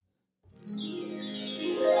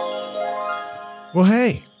Well,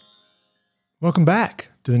 hey, welcome back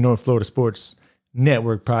to the North Florida Sports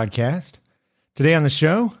Network podcast. Today on the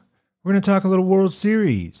show, we're going to talk a little World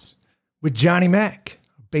Series with Johnny Mack,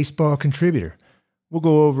 a baseball contributor. We'll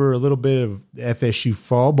go over a little bit of FSU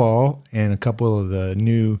fall ball and a couple of the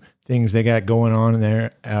new things they got going on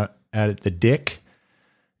there out at the Dick.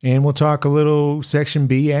 And we'll talk a little Section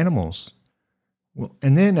B animals. Well,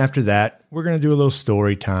 and then after that, we're going to do a little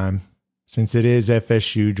story time since it is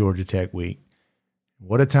FSU Georgia Tech week.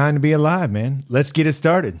 What a time to be alive, man. Let's get it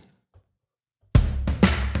started.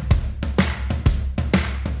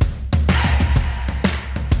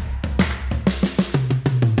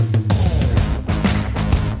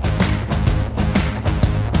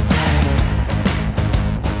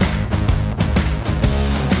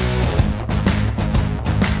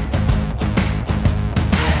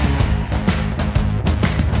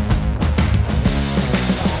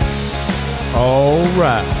 All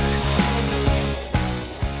right.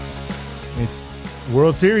 It's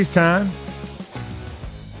World Series time.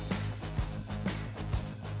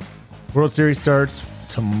 World Series starts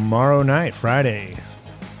tomorrow night, Friday.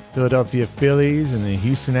 Philadelphia Phillies and the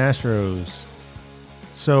Houston Astros.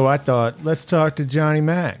 So I thought, let's talk to Johnny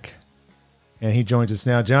Mack. And he joins us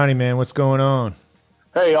now. Johnny, man, what's going on?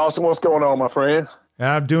 Hey, Austin, what's going on, my friend?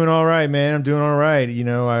 I'm doing all right, man. I'm doing all right. You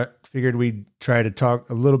know, I figured we'd try to talk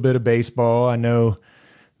a little bit of baseball. I know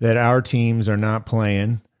that our teams are not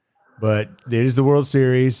playing, but it is the World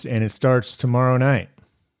Series, and it starts tomorrow night.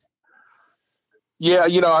 Yeah,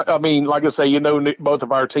 I mean, like I say, both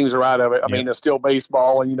of our teams are out of it. I mean, it's still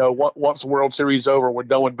baseball, and once the World Series is over, we're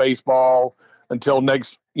done with baseball until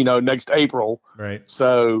next April. Right.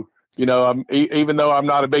 So, even though I'm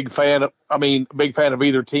not a big fan of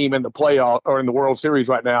either team in the playoff or in the World Series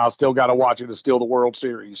right now, I still got to watch it. It's still the World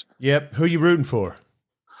Series. Yep. Who you rooting for?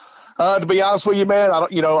 To be honest with you, man, I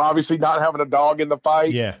don't. Obviously not having a dog in the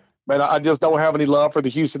fight. Yeah. Man, I just don't have any love for the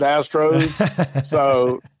Houston Astros.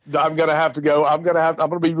 So I'm going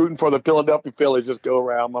to be rooting for the Philadelphia Phillies this go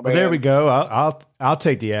around, my man. There we go. I'll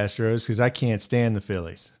take the Astros because I can't stand the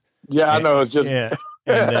Phillies. Yeah, I know. It's just yeah.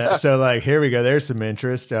 And so here we go. There's some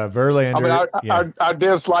interest. Verlander. Our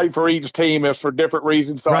dislike for each team is for different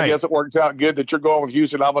reasons. So right. I guess it works out good that you're going with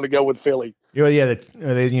Houston. I'm going to go with Philly. Well, yeah.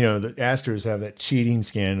 The Astros have that cheating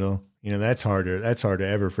scandal. That's hard to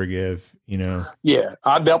ever forgive. Yeah,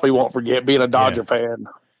 I definitely won't forget being a Dodger fan.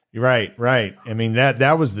 Right. I mean,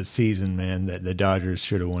 that was the season, man, that the Dodgers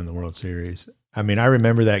should have won the World Series. I mean, I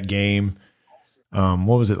remember that game.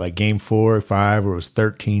 What was it, like game 4 or 5, where it was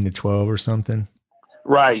 13-12 or something?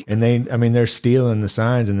 Right. And they're stealing the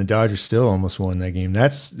signs, and the Dodgers still almost won that game.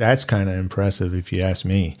 That's kind of impressive, if you ask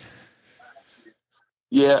me.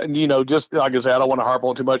 Yeah, and just like I said, I don't want to harp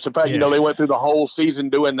on too much. The fact, they went through the whole season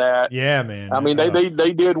doing that. Yeah, man. I mean,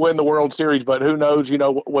 they did win the World Series, but who knows?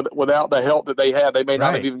 Without the help that they had, they may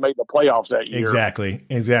not have even made the playoffs that year.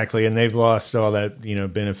 Exactly, and they've lost all that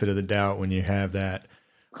benefit of the doubt when you have that.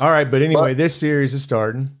 All right, but anyway, this series is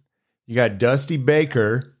starting. You got Dusty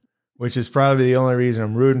Baker, which is probably the only reason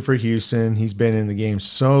I'm rooting for Houston. He's been in the game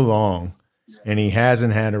so long, and he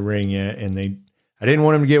hasn't had a ring yet. And I didn't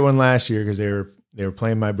want him to get one last year because they were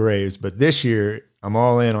playing my Braves, but this year I'm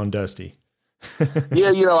all in on Dusty. Yeah,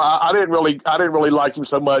 I didn't really like him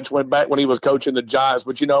so much back when he was coaching the Giants,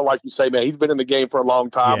 but like you say, man, he's been in the game for a long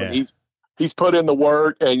time, and he's put in the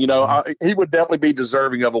work, and he would definitely be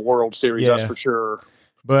deserving of a World Series, that's for sure.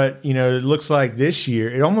 But it looks like this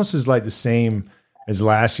year it almost is like the same as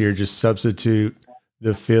last year. Just substitute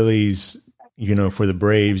the Phillies, for the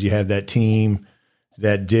Braves. You have that team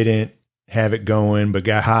that didn't have it going but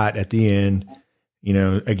got hot at the end.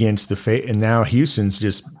 Against and now Houston's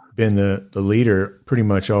just been the leader pretty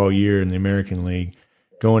much all year in the American League,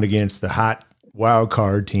 going against the hot wild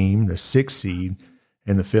card team, the 6th seed,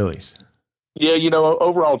 and the Phillies. Yeah,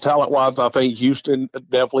 overall talent-wise, I think Houston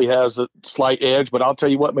definitely has a slight edge. But I'll tell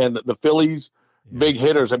you what, man, the Phillies' big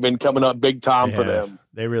hitters have been coming up big time for them.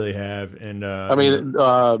 They really have. And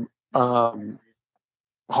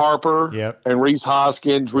Harper and Reese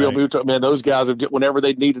Hoskins, Real Muto, man, those guys have, whenever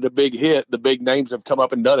they needed a big hit, the big names have come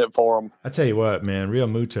up and done it for them. I tell you what, man, Real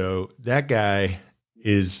Muto, that guy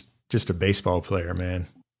is just a baseball player, man.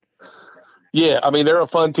 Yeah, I mean, they're a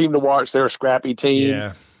fun team to watch. They're a scrappy team.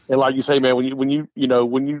 Yeah. And like you say, man, when you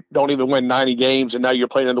don't even win 90 games and now you're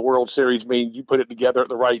playing in the World Series, means you put it together at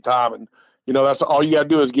the right time. And that's all you got to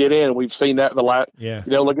do is get in. And we've seen that in the last. Yeah.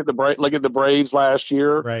 Look at the Braves last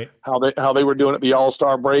year. Right. How they were doing at the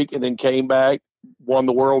All-Star break and then came back, won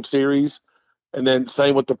the World Series. And then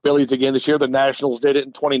same with the Phillies again this year. The Nationals did it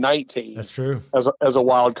in 2019. That's true. As a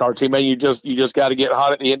wild card team, and you just got to get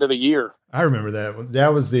hot at the end of the year. I remember that.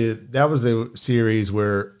 That was the series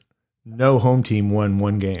where no home team won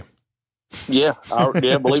one game. Yeah,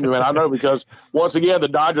 believe me, man. I know, because once again the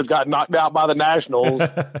Dodgers got knocked out by the Nationals.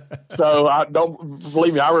 So I don't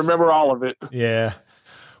believe me. I remember all of it. Yeah.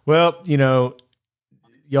 Well,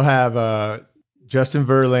 you'll have Justin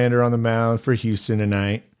Verlander on the mound for Houston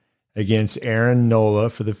tonight against Aaron Nola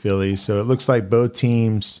for the Phillies. So it looks like both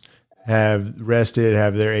teams have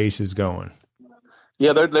their aces going.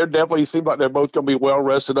 Yeah, they're definitely seem like they're both going to be well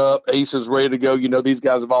rested up. Aces ready to go. These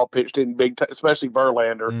guys have all pitched in big, especially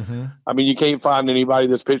Verlander. Mm-hmm. I mean, you can't find anybody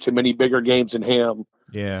that's pitched in many bigger games than him.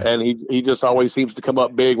 Yeah, and he just always seems to come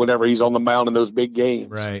up big whenever he's on the mound in those big games.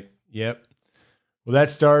 Right. Yep. Well, that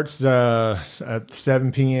starts at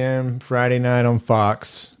 7 p.m. Friday night on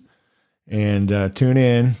Fox, and tune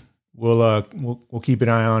in. We'll keep an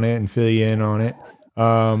eye on it and fill you in on it.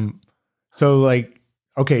 So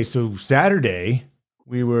Saturday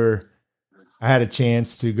I had a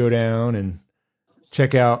chance to go down and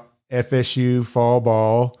check out FSU fall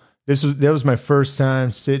ball. That was my first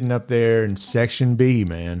time sitting up there in Section B,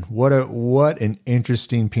 man. What an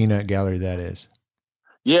interesting peanut gallery that is.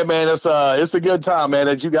 Yeah, man, it's a good time, man.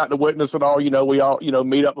 As you got to witness it all, we all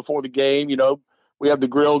meet up before the game. We have the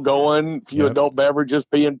grill going, a few adult beverages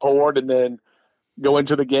being poured, and then go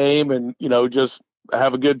into the game and just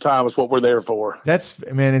have a good time. Is what we're there for.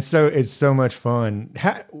 It's so much fun.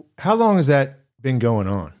 How long has that been going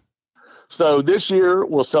on? So this year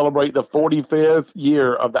we'll celebrate the 45th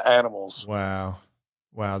year of the Animals. Wow,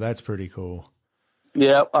 that's pretty cool.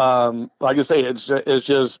 Yeah, like I say, it's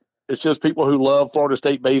just people who love Florida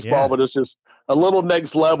State baseball, but it's just a little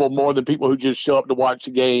next level more than people who just show up to watch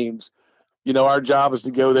the games. Our job is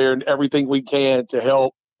to go there and everything we can to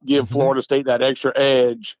help give Florida State that extra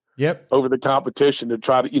edge over the competition to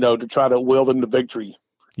try to will them to victory.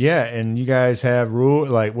 Yeah, and you guys have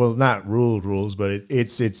not ruled rules, but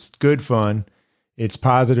it's good fun. It's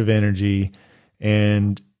positive energy,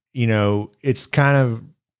 and it's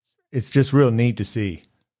just real neat to see.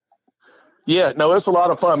 Yeah, no, it's a lot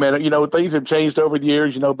of fun, man. Things have changed over the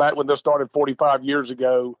years. Back when this started 45 years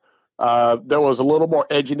ago, there was a little more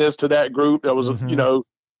edginess to that group. There was a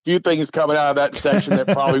few things coming out of that section that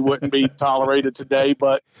probably wouldn't be tolerated today,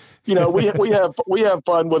 but we have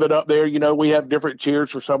fun with it up there. We have different cheers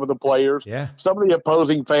for some of the players. Yeah. Some of the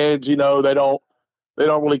opposing fans, they don't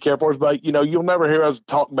really care for us, but you'll never hear us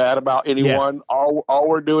talk bad about anyone. Yeah. All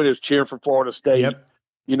we're doing is cheering for Florida State. Yep.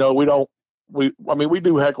 We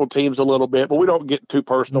do heckle teams a little bit, but we don't get too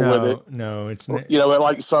personal with it. No, it's not.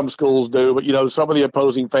 Like some schools do, but some of the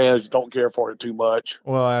opposing fans don't care for it too much.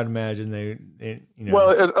 Well, I'd imagine they.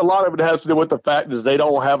 Well, a lot of it has to do with the fact is they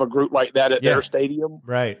don't have a group like that at their stadium,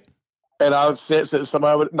 right? And I sense that some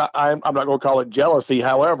of it. I'm not going to call it jealousy.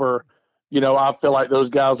 However, I feel like those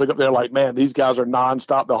guys look up there like, man, these guys are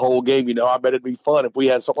nonstop the whole game. I bet it'd be fun if we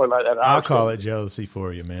had something like that. I'll call it jealousy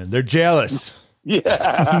for you, man. They're jealous.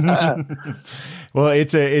 Yeah. Well,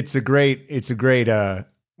 it's a great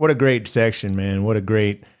what a great section, man. What a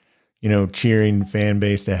great, cheering fan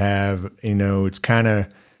base to have. It's kind of,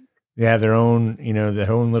 they have their own,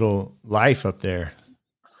 their own little life up there.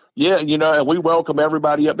 Yeah. And we welcome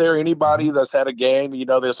everybody up there. Anybody that's at a game,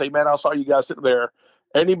 they say, man, I saw you guys sitting there.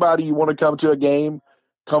 Anybody you want to come to a game,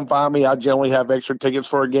 come find me. I generally have extra tickets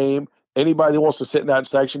for a game. Anybody that wants to sit in that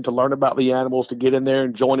section to learn about the Animals, to get in there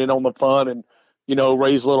and join in on the fun and,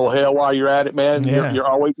 raise a little hell while you're at it, man. Yeah.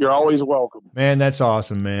 You're always welcome. Man, that's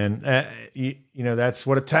awesome, man. That's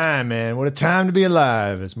what a time, man. What a time to be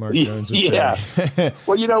alive, as Mark Jones would say.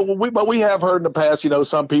 Well, we have heard in the past,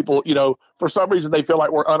 some people, for some reason they feel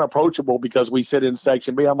like we're unapproachable because we sit in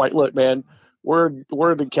section B. I'm like, look, man, we're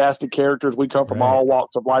the cast of characters. We come from all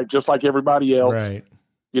walks of life, just like everybody else. Right.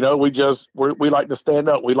 We like to stand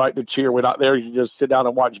up. We like to cheer. We're not there to just sit down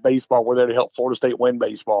and watch baseball. We're there to help Florida State win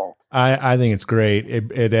baseball. I think it's great.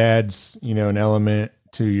 It adds, an element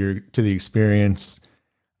to the experience.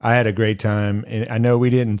 I had a great time, and I know we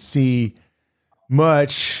didn't see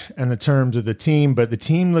much in the terms of the team, but the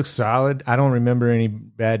team looks solid. I don't remember any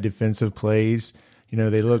bad defensive plays.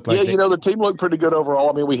 They looked like the team looked pretty good overall.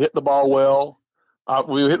 I mean, we hit the ball well.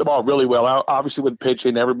 We hit the ball really well. Obviously, with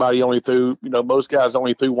pitching, everybody only threw, most guys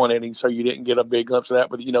only threw one inning, so you didn't get a big glimpse of that.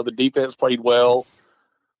 But, the defense played well.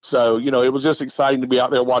 So, it was just exciting to be out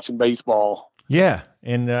there watching baseball. Yeah.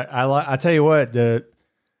 And I tell you what, they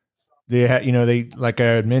like I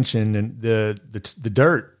had mentioned, and the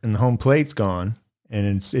dirt and the home plate's gone,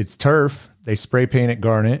 and it's turf. They spray paint it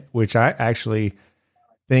garnet, which I actually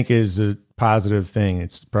think is a positive thing.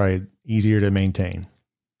 It's probably easier to maintain.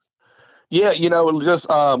 Yeah, just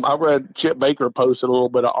I read Chip Baker posted a little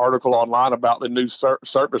bit of article online about the new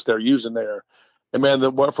surface they're using there. And man,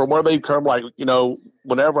 from where they've come, like,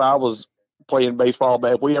 whenever I was playing baseball,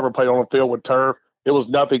 man, if we ever played on a field with turf, it was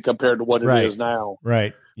nothing compared to what it is now.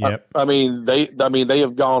 Right. Yep. I mean, they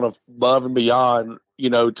have gone above and beyond,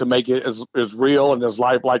 to make it as real and as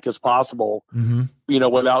lifelike as possible,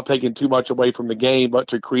 without taking too much away from the game, but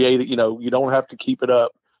to create it, you don't have to keep it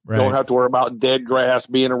up. Right. You don't have to worry about dead grass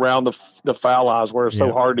being around the foul lines where it's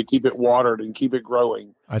so hard to keep it watered and keep it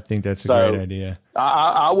growing. I think that's a great idea.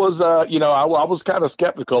 I was, I was kind of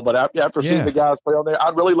skeptical, but after seeing the guys play on there,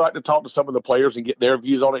 I'd really like to talk to some of the players and get their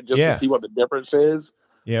views on it just to see what the difference is.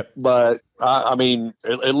 Yep. But I mean,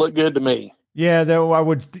 it looked good to me. Yeah,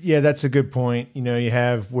 though that's a good point. You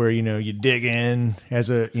have where, you dig in as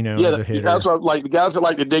a, as a hitter. That's what, like the guys that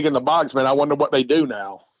like to dig in the box, man, I wonder what they do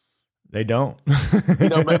now. They don't.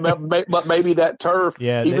 But maybe that turf,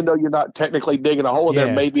 even though you're not technically digging a hole in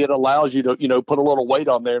there, maybe it allows you to, put a little weight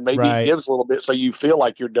on there, and maybe it gives a little bit so you feel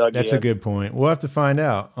like you're dug That's in. a good point. We'll have to find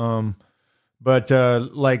out. But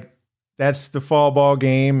like that's the fall ball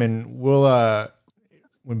game, and we'll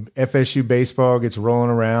when FSU baseball gets rolling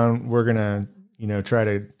around, we're gonna try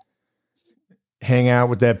to hang out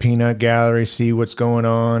with that peanut gallery, see what's going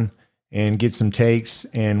on, and get some takes,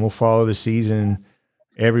 and we'll follow the season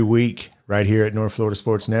every week right here at North Florida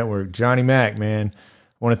Sports Network. Johnny Mack, man,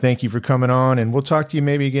 I want to thank you for coming on, and we'll talk to you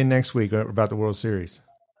maybe again next week about the World Series.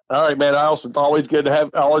 All right, man. Always good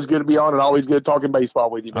to be on, and always good talking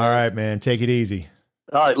baseball with you, man. All right, man. Take it easy.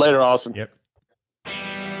 All right, later, Austin. Yep.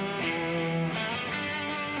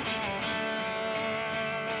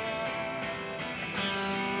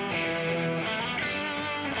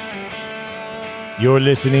 You're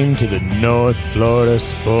listening to the North Florida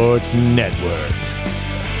Sports Network.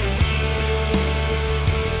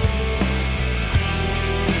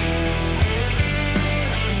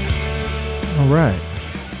 All right.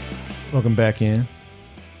 Welcome back in.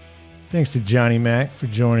 Thanks to Johnny Mack for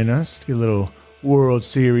joining us to get a little World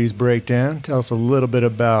Series breakdown. Tell us a little bit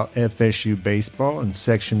about FSU baseball in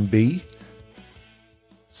Section B.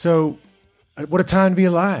 So, what a time to be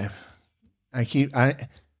alive. I keep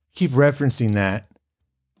referencing that.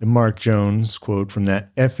 The Mark Jones quote from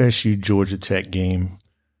that FSU Georgia Tech game.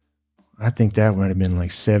 I think that might have been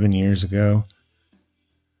like 7 years ago.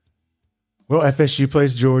 Well, FSU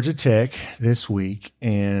plays Georgia Tech this week,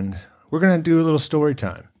 and we're going to do a little story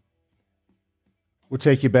time. We'll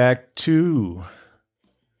take you back to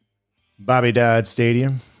Bobby Dodd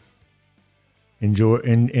Stadium in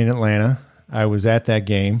Atlanta. I was at that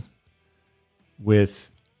game with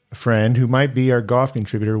a friend who might be our golf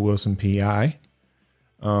contributor, Wilson P.I.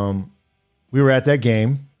 We were at that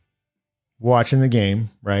game, watching the game,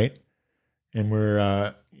 right? And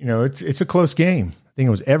we're, it's a close game. I think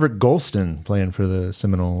it was Everett Golston playing for the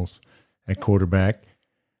Seminoles at quarterback.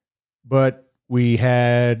 But we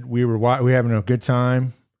were having a good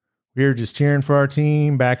time. We were just cheering for our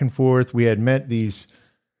team back and forth. We had met these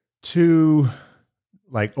two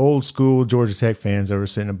like old school Georgia Tech fans that were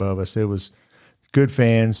sitting above us. It was good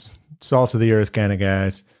fans, salt of the earth kind of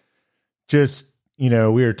guys. Just, we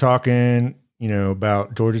were talking,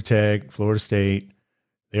 about Georgia Tech, Florida State.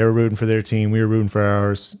 They were rooting for their team. We were rooting for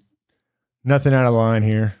ours. Nothing out of line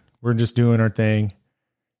here. We're just doing our thing.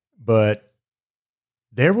 But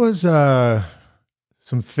there was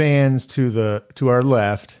some fans to our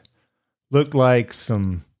left, looked like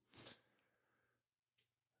some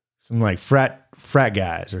like frat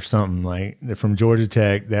guys or something like that from Georgia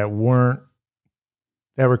Tech that were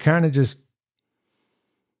kind of just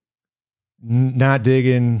not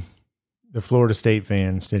digging the Florida State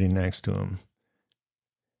fans sitting next to him.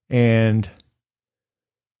 And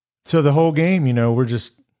so the whole game, we're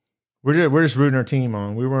just rooting our team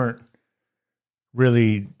on. We're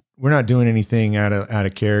not doing anything out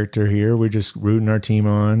of character here. We're just rooting our team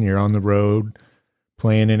on. You're on the road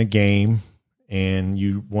playing in a game and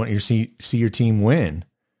you want to see your team win.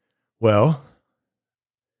 Well,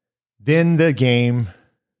 then the game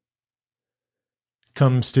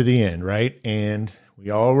comes to the end, right? And we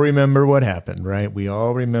all remember what happened, right? We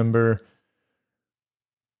all remember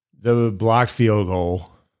the blocked field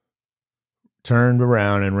goal, turned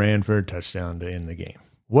around and ran for a touchdown to end the game.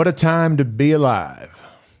 What a time to be alive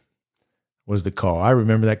was the call. I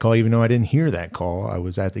remember that call, even though I didn't hear that call. I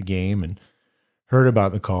was at the game and heard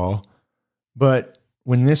about the call. But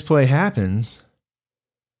when this play happens,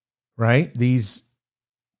 right, this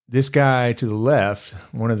guy to the left,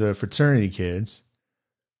 one of the fraternity kids,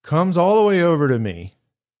 comes all the way over to me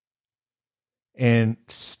and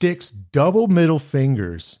sticks double middle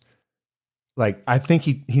fingers like, I think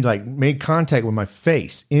he like made contact with my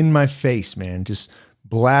face, in my face, man, just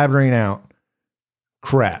blabbering out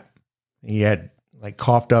crap. He had like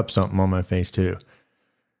coughed up something on my face too.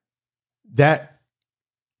 That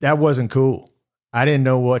wasn't cool. I didn't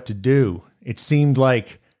know what to do. It seemed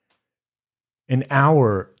like an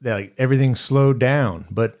hour that like everything slowed down,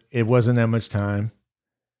 but it wasn't that much time.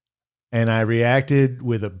 And I reacted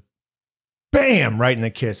with a bam right in the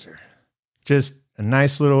kisser. Just a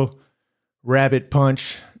nice little rabbit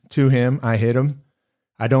punch to him. I hit him.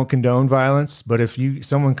 I don't condone violence, but if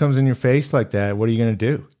someone comes in your face like that, what are you going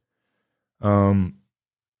to do?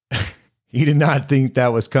 He did not think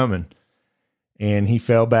that was coming, and he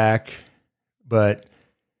fell back. But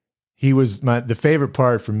he was the favorite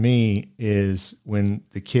part for me is when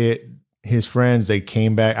his friends, they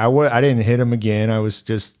came back. I didn't hit him again. I was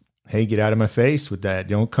just, hey, get out of my face with that.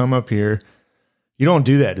 Don't come up here. You don't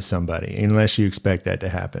do that to somebody unless you expect that to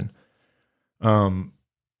happen.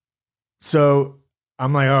 So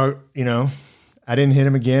I'm like, oh, I didn't hit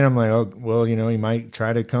him again. I'm like, oh, well, he might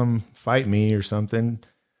try to come fight me or something.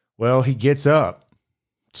 Well, he gets up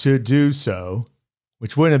to do so,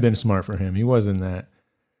 which wouldn't have been smart for him. He wasn't that.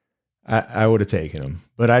 I would have taken him,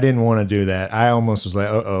 but I didn't want to do that. I almost was like,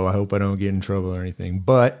 I hope I don't get in trouble or anything.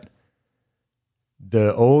 But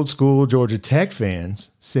the old school Georgia Tech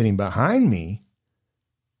fans sitting behind me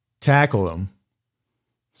tackle him,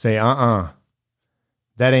 say, that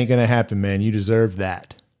ain't going to happen, man. You deserve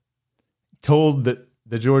that. Told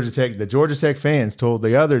the Georgia Tech fans told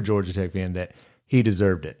the other Georgia Tech fan that he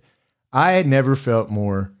deserved it. I had never felt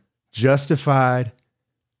more justified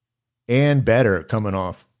and better coming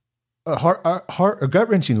off a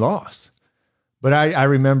gut-wrenching loss. But I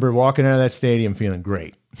remember walking out of that stadium feeling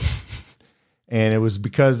great. And it was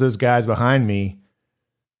because those guys behind me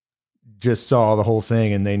just saw the whole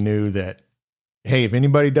thing, and they knew that, hey, if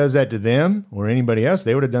anybody does that to them or anybody else,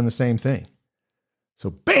 they would have done the same thing. So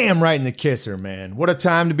bam, right in the kisser, man. What a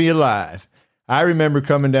time to be alive. I remember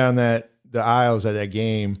coming down the aisles at that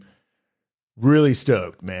game really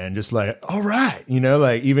stoked, man. Just like, all right.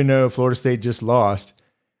 Like, even though Florida State just lost,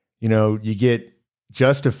 you get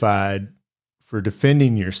justified for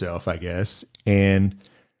defending yourself, I guess. And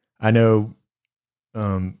I know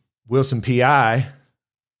Wilson P.I.,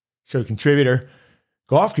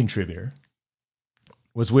 golf contributor,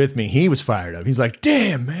 was with me. He was fired up. He's like,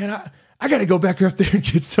 damn, man, I got to go back up there and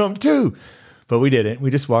get some too. But we didn't.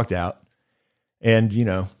 We just walked out. And,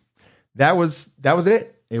 that was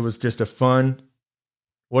it. It was just a fun,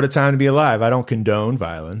 what a time to be alive. I don't condone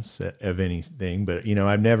violence of anything, but,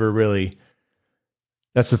 I've never really,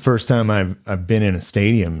 that's the first time I've been in a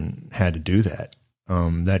stadium and had to do that.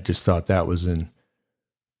 That just thought that was an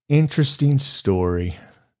interesting story.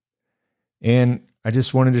 And I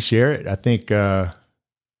just wanted to share it. I think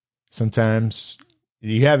sometimes, do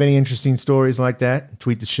you have any interesting stories like that?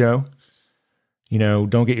 Tweet the show.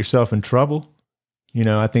 Don't get yourself in trouble.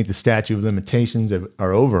 I think the statute of limitations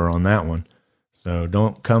are over on that one. So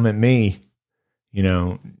don't come at me.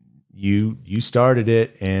 You started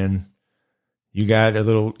it, and you got a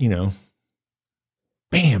little,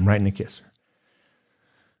 bam, right in the kisser.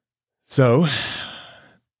 So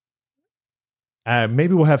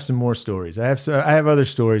maybe we'll have some more stories. I have other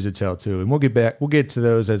stories to tell too, and we'll get to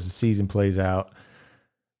those as the season plays out.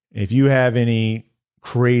 If you have any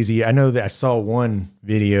crazy, I know that I saw one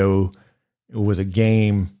video. It was a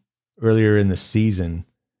game earlier in the season.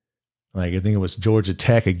 Like, I think it was Georgia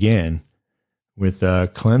Tech again with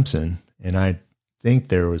Clemson. And I think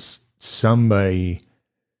there was somebody,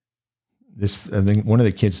 I think one of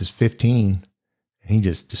the kids is 15, and he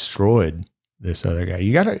just destroyed this other guy.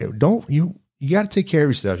 You gotta take care of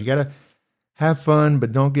yourself. You gotta have fun,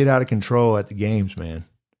 but don't get out of control at the games, man.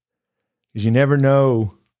 Because you never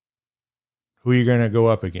know who you're going to go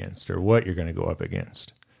up against or what you're going to go up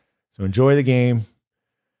against. So enjoy the game.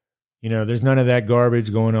 There's none of that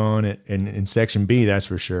garbage going on in Section B, that's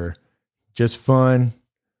for sure. Just fun,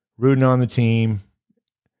 rooting on the team.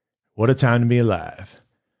 What a time to be alive.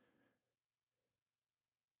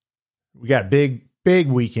 We got big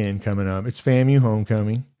weekend coming up. It's FAMU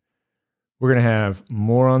homecoming. We're going to have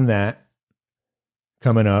more on that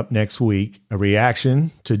coming up next week. A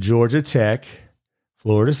reaction to Georgia Tech,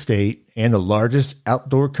 Florida State, and the largest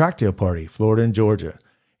outdoor cocktail party, Florida and Georgia.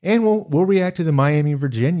 And we'll react to the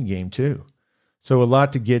Miami-Virginia game too. So a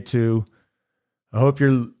lot to get to. I hope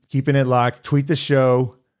you're keeping it locked. Tweet the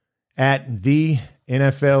show at the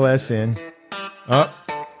NFLSN.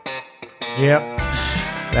 Yep.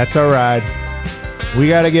 That's our ride. We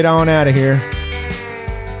got to get on out of here.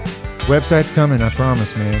 Website's coming, I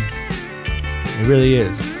promise, man. It really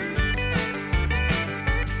is.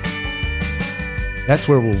 That's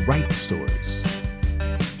where we'll write stories.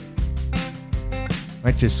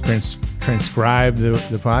 Might just transcribe the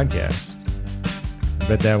podcast. I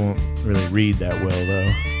bet that won't really read that well,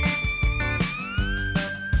 though.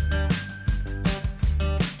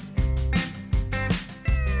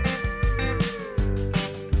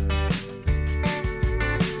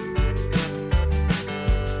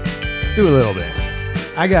 Do a little bit.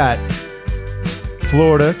 I got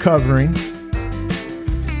Florida covering.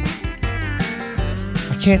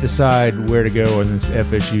 I can't decide where to go in this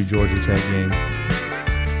FSU Georgia Tech game.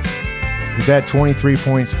 With that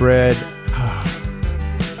 23-point spread,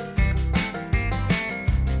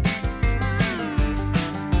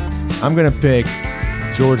 I'm going to pick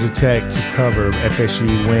Georgia Tech to cover.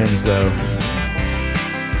 FSU wins, though.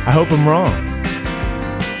 I hope I'm wrong.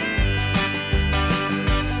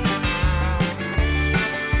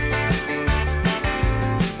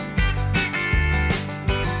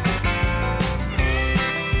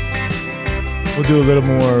 We'll do a little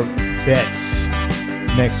more bets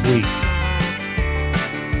next week.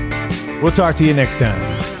 We'll talk to you next time.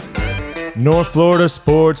 North Florida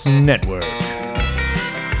Sports Network.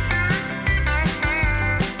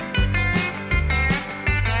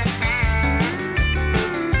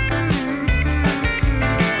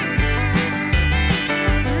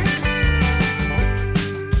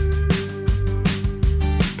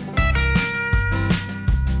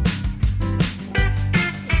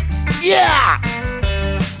 Yeah!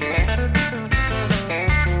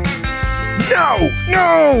 No! You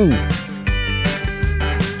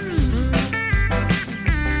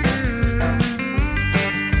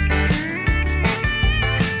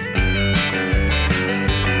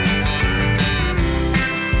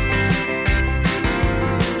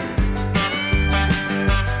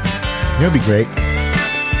know what'd be great?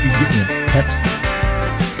 You could get me a Pepsi.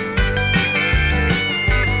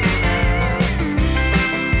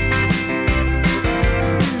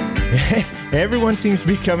 Everyone seems to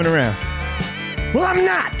be coming around. Well, I'm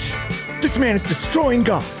not! This man is destroying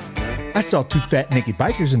golf. I saw two fat naked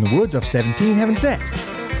bikers in the woods off 17 having sex.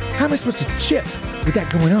 How am I supposed to chip with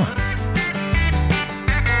that going on?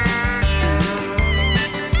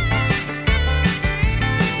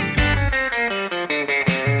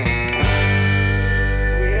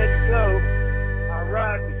 We had to go. Our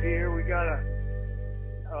ride was here. We got a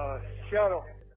shuttle.